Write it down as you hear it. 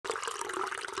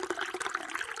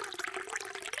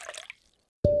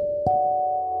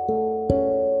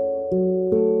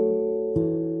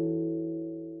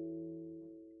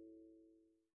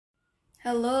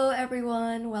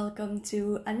welcome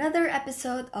to another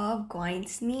episode of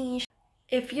Gwine's Niche.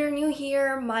 If you're new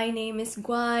here, my name is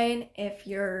Gwine. If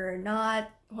you're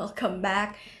not, welcome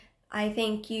back. I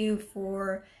thank you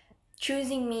for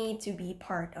choosing me to be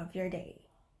part of your day.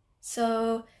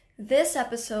 So, this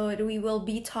episode, we will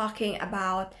be talking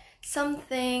about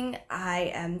something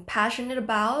I am passionate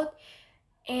about,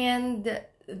 and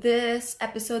this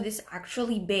episode is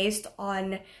actually based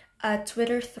on a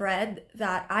Twitter thread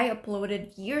that I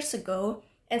uploaded years ago.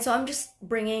 And so I'm just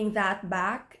bringing that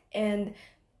back and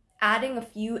adding a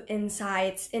few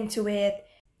insights into it.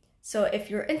 So if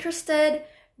you're interested,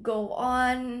 go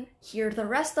on, hear the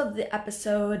rest of the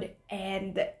episode,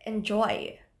 and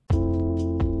enjoy.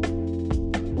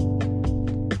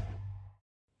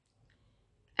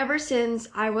 Ever since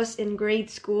I was in grade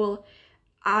school,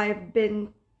 I've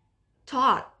been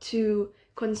taught to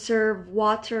conserve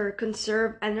water,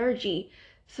 conserve energy,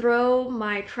 throw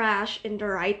my trash in the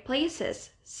right places,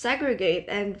 segregate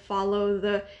and follow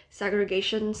the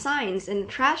segregation signs in the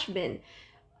trash bin,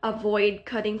 avoid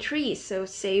cutting trees, so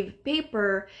save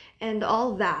paper and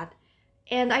all that.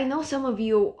 And I know some of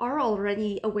you are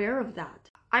already aware of that.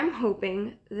 I'm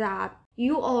hoping that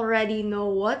you already know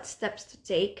what steps to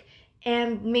take,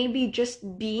 and maybe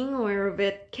just being aware of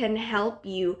it can help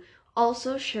you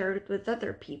also share it with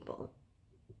other people.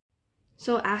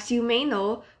 So as you may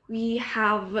know, we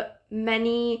have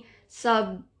many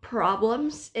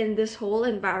sub-problems in this whole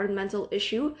environmental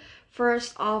issue.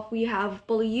 First off, we have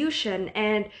pollution,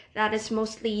 and that is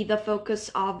mostly the focus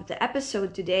of the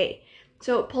episode today.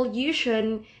 So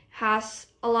pollution has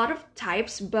a lot of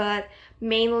types, but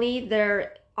mainly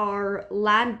there are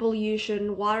land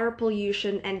pollution, water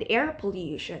pollution, and air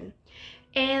pollution.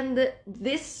 And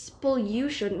these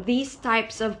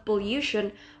types of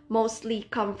pollution mostly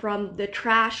come from the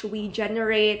trash we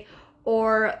generate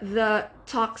or the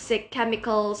toxic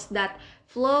chemicals that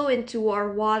flow into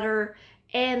our water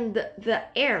and the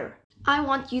air. I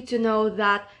want you to know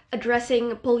that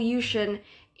addressing pollution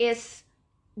is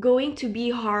going to be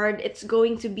hard, it's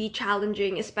going to be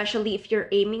challenging, especially if you're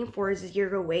aiming for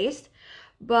zero waste.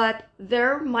 But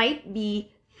there might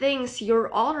be things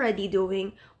you're already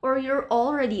doing or you're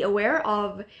already aware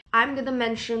of. I'm gonna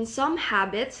mention some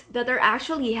habits that are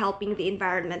actually helping the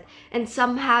environment and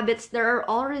some habits that are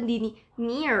already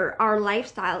near our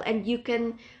lifestyle and you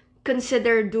can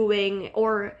consider doing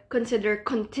or consider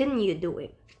continue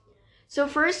doing. So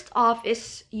first off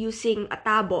is using a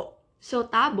tabo. So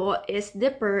tabo is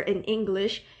dipper in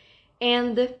English,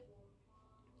 and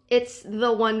it's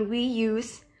the one we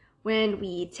use when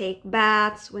we take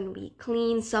baths, when we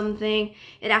clean something.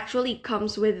 It actually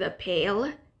comes with a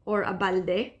pail or a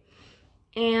balde,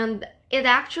 and it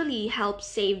actually helps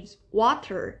save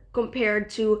water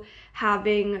compared to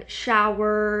having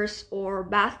showers or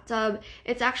bathtub.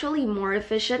 It's actually more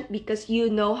efficient because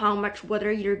you know how much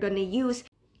water you're gonna use.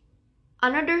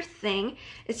 Another thing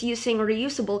is using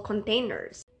reusable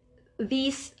containers.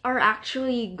 These are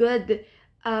actually good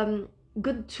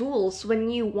tools when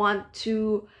you want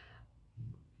to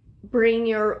bring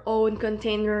your own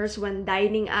containers when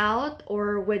dining out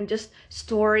or when just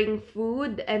storing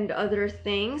food and other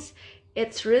things.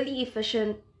 It's really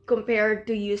efficient compared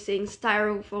to using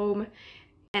styrofoam.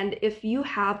 And if you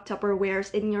have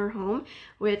Tupperwares in your home,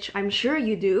 which I'm sure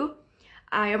you do,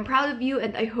 I am proud of you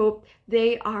and I hope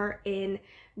they are in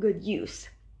good use.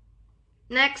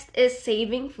 Next is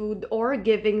saving food or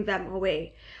giving them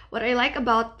away. What I like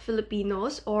about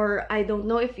Filipinos, or I don't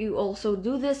know if you also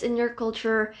do this in your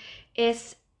culture,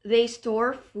 is they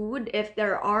store food if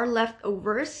there are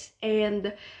leftovers,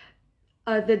 and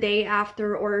the day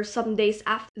after or some days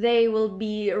after, they will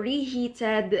be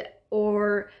reheated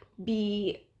or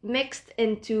be mixed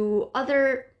into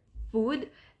other food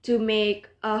to make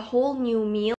a whole new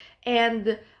meal.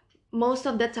 And most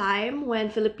of the time when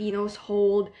Filipinos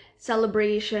hold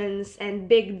celebrations and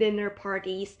big dinner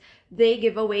parties, they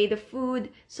give away the food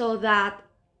so that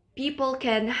people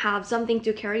can have something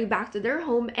to carry back to their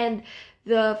home and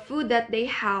the food that they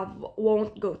have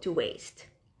won't go to waste.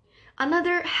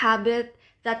 Another habit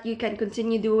that you can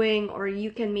continue doing or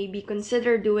you can maybe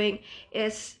consider doing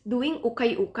is doing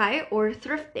ukay-ukay or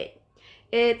thrifting.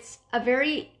 It's a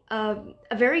very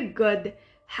good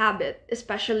habit,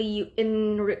 especially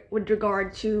with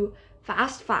regard to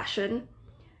fast fashion.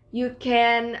 You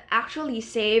can actually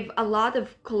save a lot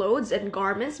of clothes and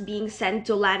garments being sent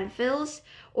to landfills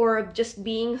or just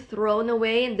being thrown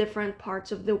away in different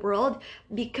parts of the world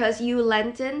because you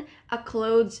lengthen a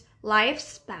clothes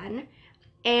lifespan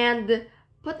and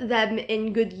put them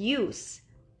in good use.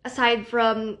 Aside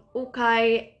from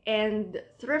ukay and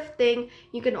thrifting,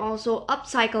 you can also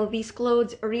upcycle these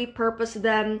clothes, repurpose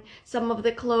them. Some of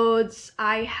the clothes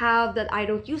I have that I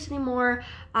don't use anymore,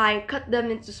 I cut them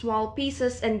into small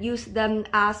pieces and use them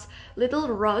as little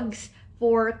rugs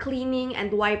for cleaning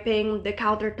and wiping the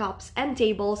countertops and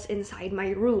tables inside my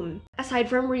room. Aside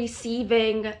from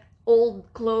receiving old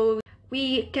clothes,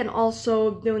 we can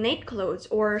also donate clothes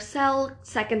or sell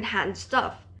secondhand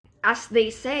stuff. As they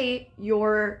say,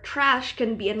 your trash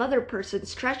can be another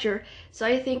person's treasure, so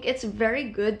I think it's very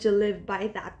good to live by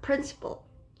that principle.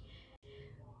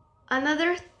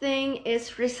 Another thing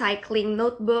is recycling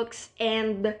notebooks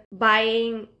and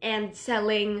buying and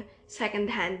selling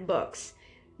secondhand books.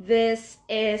 This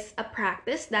is a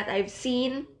practice that I've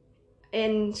seen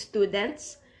in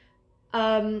students.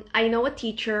 I know a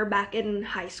teacher back in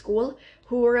high school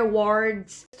who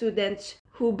rewards students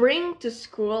who bring to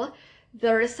school the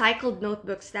recycled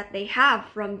notebooks that they have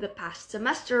from the past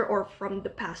semester or from the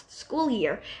past school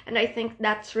year. And I think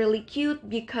that's really cute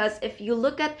because if you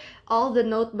look at all the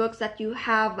notebooks that you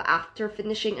have after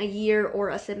finishing a year or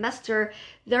a semester,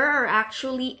 there are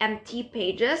actually empty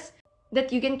pages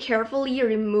that you can carefully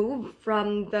remove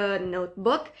from the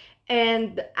notebook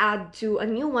and add to a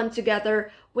new one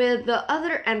together with the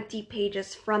other empty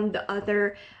pages from the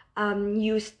other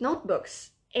used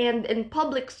notebooks. And in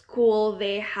public school,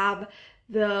 they have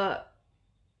the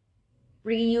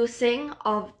reusing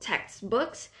of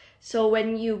textbooks. So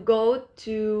when you go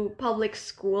to public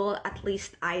school, at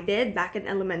least I did back in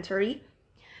elementary,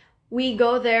 we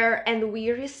go there and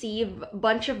we receive a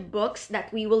bunch of books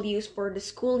that we will use for the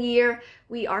school year.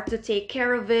 We are to take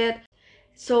care of it.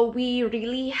 So we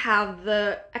really have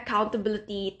the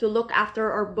accountability to look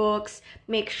after our books,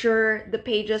 make sure the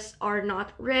pages are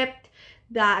not ripped,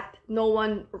 that no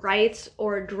one writes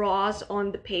or draws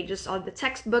on the pages of the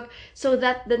textbook, so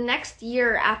that the next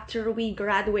year after we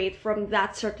graduate from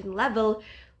that certain level,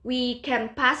 we can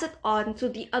pass it on to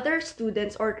the other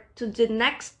students or to the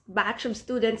next batch of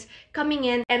students coming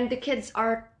in, and the kids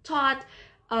are taught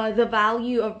the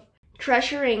value of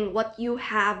treasuring what you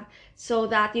have so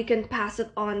that you can pass it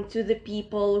on to the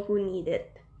people who need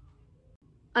it.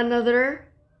 Another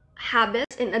habit,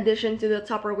 in addition to the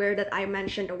Tupperware that I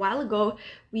mentioned a while ago,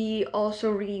 we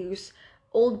also reuse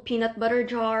old peanut butter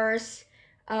jars,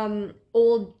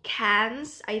 old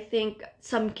cans. I think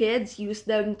some kids use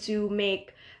them to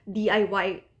make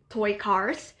DIY toy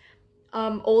cars.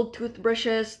 Old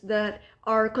toothbrushes that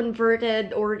are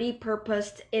converted or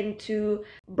repurposed into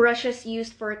brushes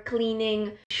used for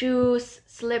cleaning shoes,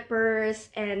 slippers,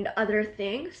 and other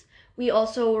things. We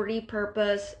also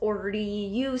repurpose or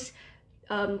reuse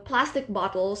plastic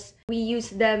bottles. We use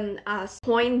them as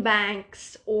coin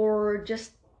banks or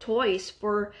just toys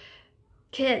for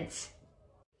kids.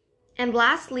 And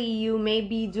lastly, you may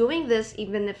be doing this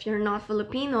even if you're not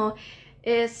Filipino,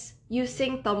 is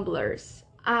using tumblers.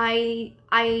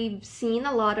 I've seen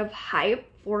a lot of hype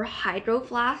for hydro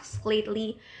flasks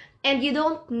lately, and you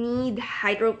don't need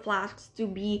hydro flasks to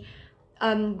be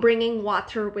bringing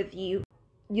water with you.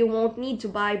 You won't need to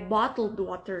buy bottled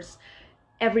waters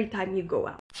every time you go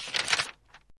out.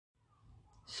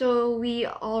 So we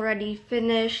already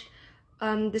finished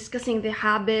discussing the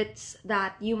habits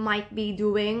that you might be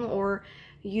doing or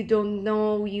you don't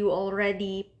know you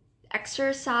already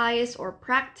exercise or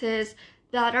practice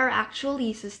that are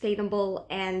actually sustainable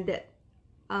and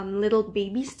little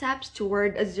baby steps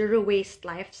toward a zero waste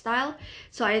lifestyle.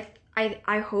 So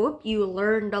I hope you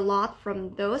learned a lot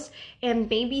from those and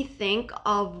maybe think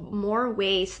of more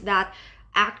ways that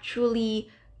actually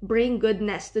bring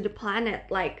goodness to the planet,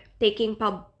 like taking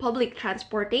public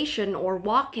transportation or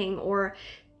walking or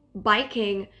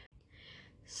biking.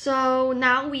 So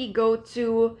now we go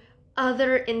to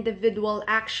other individual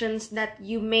actions that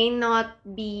you may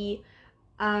not be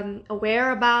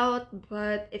aware about,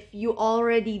 but if you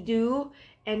already do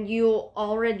and you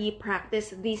already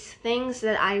practice these things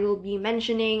that I will be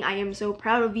mentioning, I am so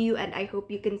proud of you and I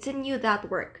hope you continue that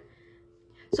work.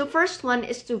 So first one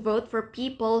is to vote for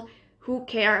people who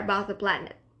care about the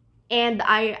planet. And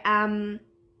I am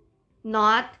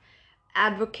not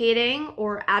advocating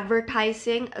or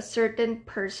advertising a certain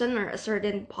person or a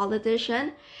certain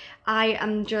politician. I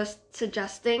am just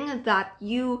suggesting that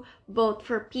you vote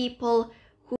for people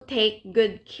who take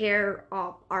good care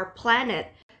of our planet.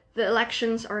 The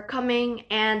elections are coming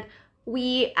and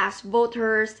we as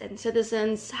voters and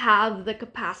citizens have the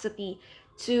capacity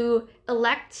to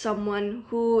elect someone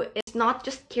who is not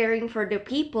just caring for the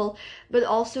people but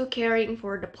also caring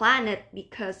for the planet,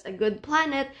 because a good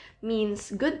planet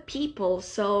means good people.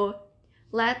 So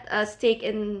let us take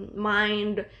in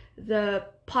mind the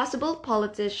possible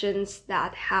politicians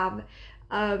that have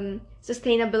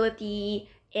sustainability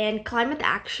and climate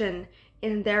action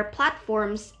in their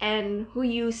platforms and who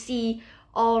you see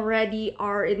already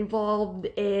are involved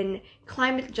in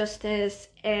climate justice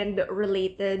and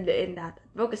related in that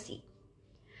advocacy.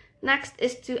 Next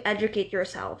is to educate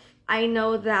yourself. I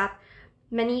know that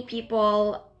many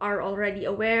people are already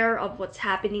aware of what's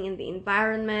happening in the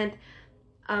environment.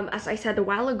 As I said a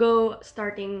while ago,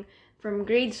 starting from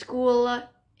grade school,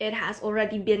 it has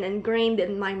already been ingrained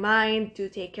in my mind to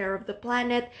take care of the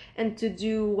planet and to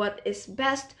do what is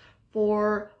best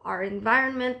for our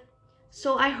environment.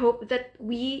 So I hope that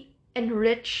we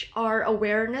enrich our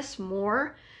awareness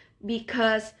more,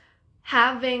 because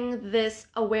having this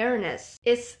awareness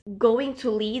is going to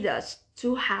lead us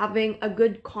to having a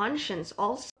good conscience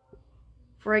also.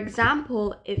 For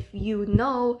example, if you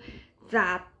know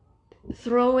that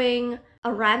throwing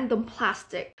a random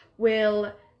plastic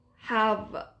will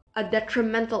have a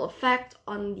detrimental effect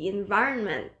on the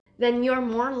environment, then you're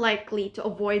more likely to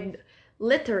avoid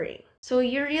littering. So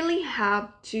you really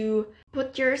have to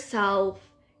put yourself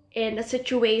in a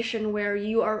situation where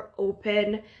you are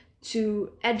open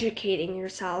to educating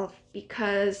yourself,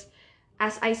 because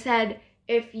as I said,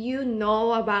 if you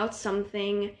know about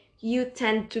something, you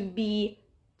tend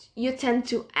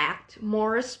to act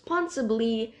more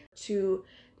responsibly, to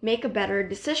make a better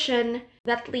decision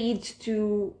that leads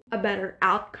to a better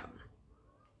outcome.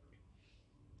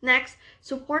 Next,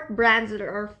 support brands that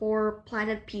are for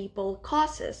planet people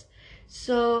causes.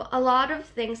 So a lot of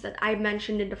things that I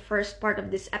mentioned in the first part of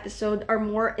this episode are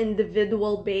more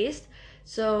individual based.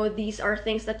 So these are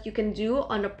things that you can do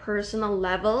on a personal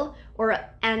level or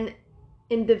an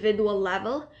individual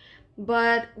level.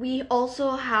 But we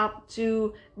also have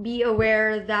to be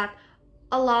aware that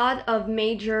a lot of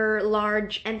major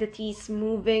large entities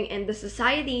moving in the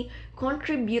society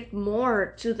contribute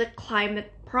more to the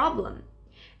climate problem.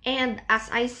 And as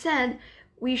I said,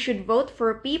 we should vote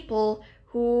for people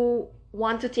who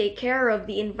want to take care of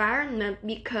the environment,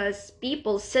 because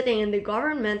people sitting in the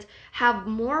government have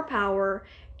more power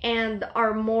and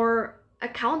are more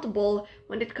accountable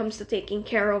when it comes to taking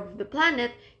care of the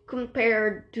planet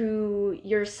compared to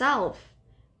yourself.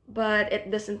 But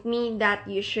it doesn't mean that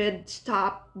you should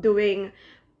stop doing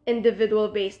individual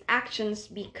based actions,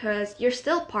 because you're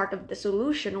still part of the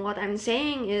solution. What I'm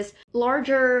saying is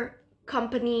larger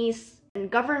companies and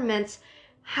governments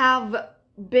have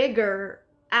bigger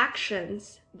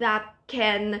actions that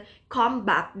can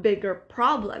combat bigger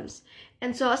problems.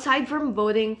 And so aside from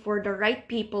voting for the right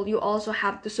people, you also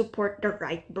have to support the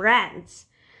right brands.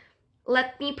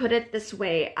 Let me put it this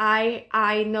way.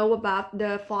 I know about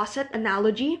the faucet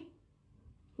analogy,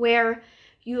 where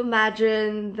you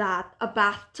imagine that a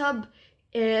bathtub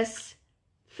is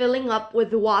filling up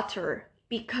with water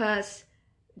because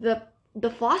the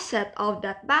faucet of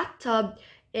that bathtub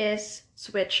is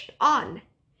switched on.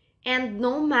 And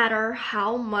no matter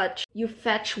how much you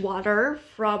fetch water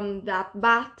from that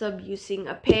bathtub using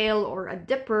a pail or a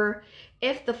dipper,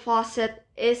 if the faucet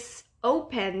is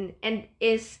open and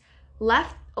is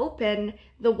left open,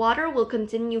 the water will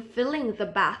continue filling the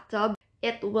bathtub.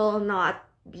 It will not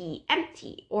be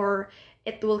empty, or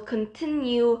it will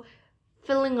continue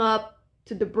filling up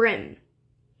to the brim.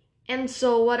 And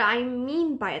so what I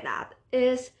mean by that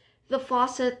is the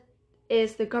faucet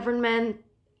is the government,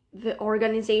 the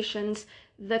organizations,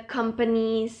 the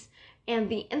companies, and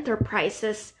the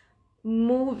enterprises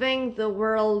moving the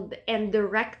world and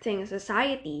directing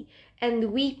society.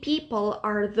 And we people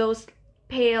are those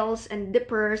pails and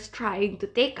dippers trying to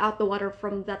take out the water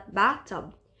from that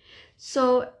bathtub.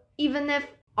 So even if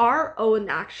our own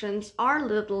actions, our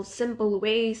little simple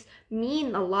ways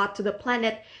mean a lot to the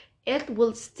planet, it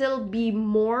will still be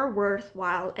more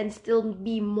worthwhile and still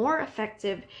be more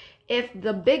effective if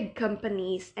the big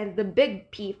companies and the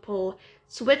big people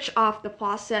switch off the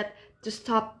faucet to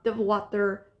stop the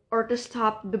water or to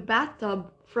stop the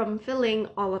bathtub from filling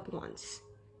all at once.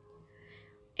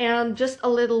 And just a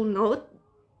little note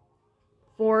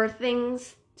for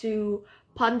things to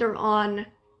ponder on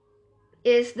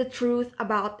is the truth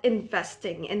about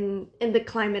investing in the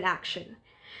climate action.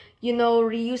 You know,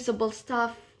 reusable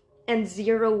stuff and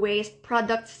zero waste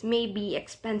products may be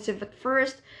expensive at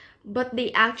first, but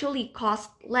they actually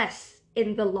cost less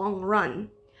in the long run.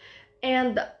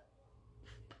 And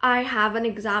I have an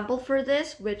example for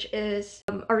this, which is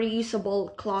a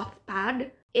reusable cloth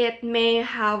pad. It may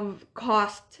have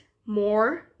cost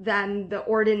more than the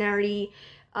ordinary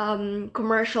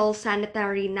commercial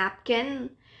sanitary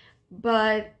napkin,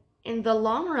 but in the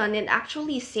long run, it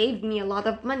actually saved me a lot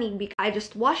of money because I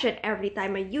just wash it every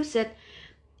time I use it.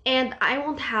 and I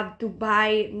won't have to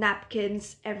buy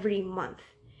napkins every month.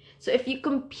 So if you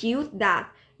compute that,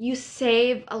 you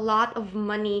save a lot of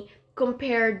money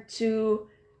compared to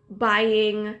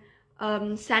buying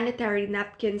sanitary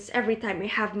napkins every time I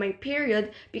have my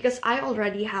period, because I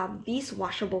already have these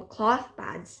washable cloth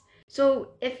pads. So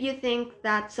if you think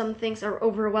that some things are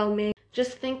overwhelming,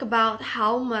 just think about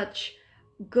how much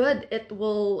good it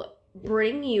will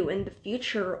bring you in the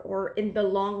future or in the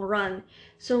long run.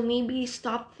 So maybe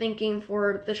stop thinking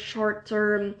for the short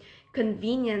term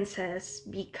conveniences,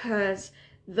 because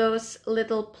those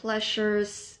little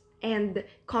pleasures and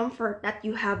comfort that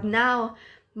you have now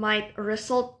might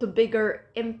result to bigger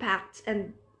impacts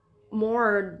and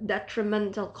more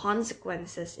detrimental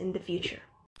consequences in the future.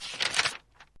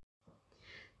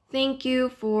 Thank you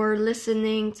for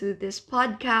listening to this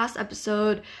podcast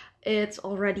episode. It's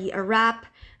already a wrap.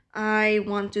 I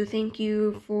want to thank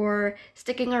you for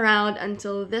sticking around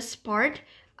until this part.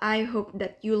 I hope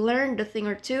that you learned a thing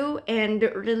or two and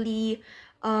really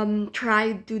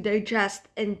tried to digest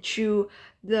and chew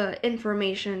the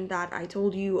information that I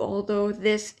told you. Although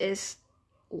this is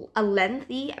a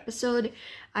lengthy episode,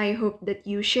 I hope that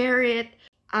you share it.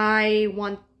 I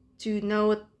want to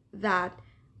note that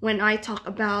when I talk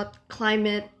about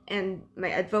climate and my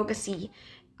advocacy,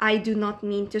 I do not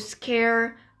mean to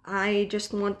scare. I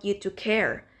just want you to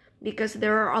care, because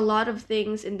there are a lot of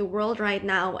things in the world right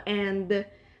now, and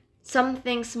some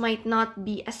things might not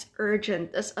be as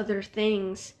urgent as other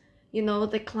things. You know,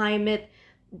 the climate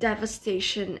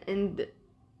devastation and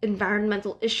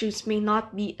environmental issues may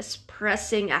not be as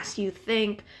pressing as you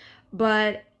think,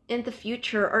 but in the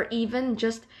future, or even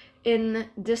just in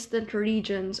distant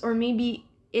regions, or maybe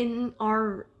in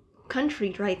our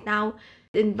country right now,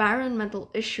 the environmental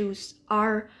issues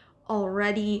are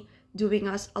already doing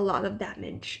us a lot of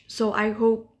damage. So I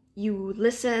hope you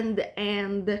listened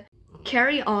and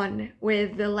carry on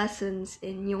with the lessons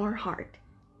in your heart.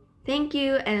 Thank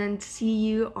you, and see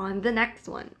you on the next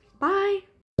one. Bye!